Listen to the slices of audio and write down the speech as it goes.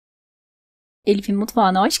Elif'in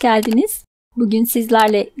mutfağına hoş geldiniz. Bugün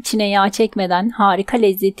sizlerle içine yağ çekmeden harika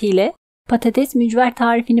lezzetiyle patates mücver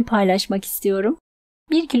tarifini paylaşmak istiyorum.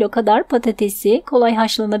 1 kilo kadar patatesi kolay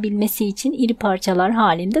haşlanabilmesi için iri parçalar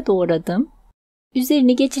halinde doğradım.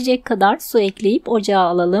 Üzerini geçecek kadar su ekleyip ocağa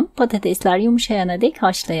alalım. Patatesler yumuşayana dek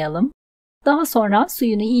haşlayalım. Daha sonra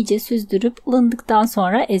suyunu iyice süzdürüp ılındıktan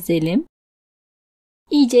sonra ezelim.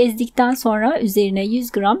 İyice ezdikten sonra üzerine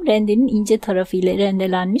 100 gram rendenin ince tarafı ile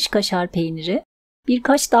rendelenmiş kaşar peyniri,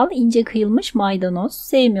 birkaç dal ince kıyılmış maydanoz,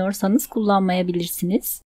 sevmiyorsanız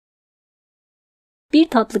kullanmayabilirsiniz. 1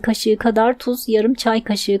 tatlı kaşığı kadar tuz, yarım çay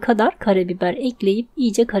kaşığı kadar karabiber ekleyip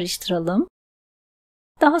iyice karıştıralım.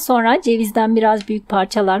 Daha sonra cevizden biraz büyük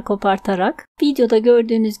parçalar kopartarak videoda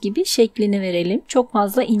gördüğünüz gibi şeklini verelim. Çok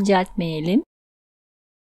fazla inceltmeyelim.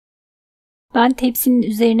 Ben tepsinin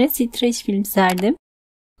üzerine streç film serdim.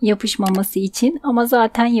 Yapışmaması için ama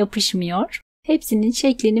zaten yapışmıyor. Hepsinin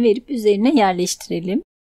şeklini verip üzerine yerleştirelim.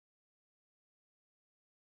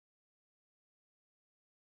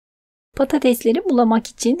 Patatesleri bulamak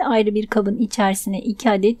için ayrı bir kabın içerisine 2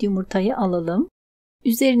 adet yumurtayı alalım.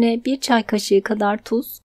 Üzerine 1 çay kaşığı kadar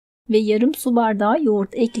tuz ve yarım su bardağı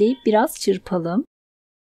yoğurt ekleyip biraz çırpalım.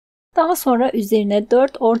 Daha sonra üzerine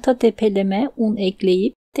 4 orta tepeleme un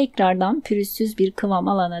ekleyip tekrardan pürüzsüz bir kıvam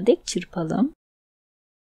alana dek çırpalım.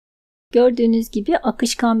 Gördüğünüz gibi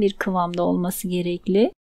akışkan bir kıvamda olması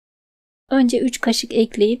gerekli. Önce 3 kaşık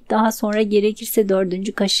ekleyip daha sonra gerekirse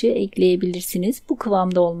 4. kaşığı ekleyebilirsiniz. Bu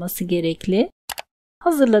kıvamda olması gerekli.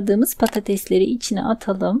 Hazırladığımız patatesleri içine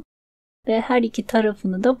atalım ve her iki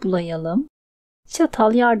tarafını da bulayalım.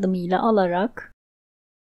 Çatal yardımıyla alarak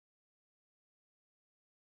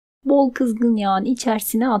bol kızgın yağın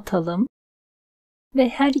içerisine atalım. Ve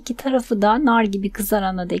her iki tarafı da nar gibi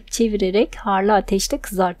kızarana dek çevirerek harlı ateşte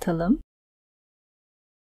kızartalım.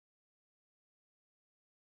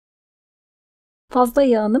 Fazla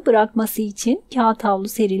yağını bırakması için kağıt havlu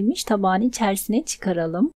serilmiş tabağın içerisine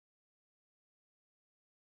çıkaralım.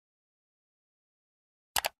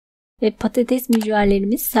 Ve patates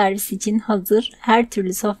mücverlerimiz servis için hazır. Her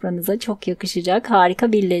türlü sofranıza çok yakışacak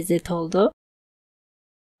harika bir lezzet oldu.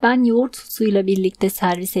 Ben yoğurt sosuyla birlikte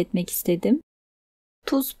servis etmek istedim.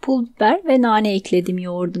 Tuz, pul biber ve nane ekledim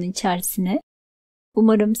yoğurdun içerisine.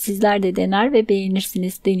 Umarım sizler de dener ve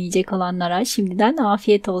beğenirsiniz. Deneyecek olanlara şimdiden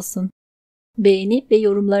afiyet olsun. Beğeni ve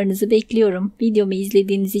yorumlarınızı bekliyorum. Videomu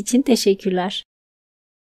izlediğiniz için teşekkürler.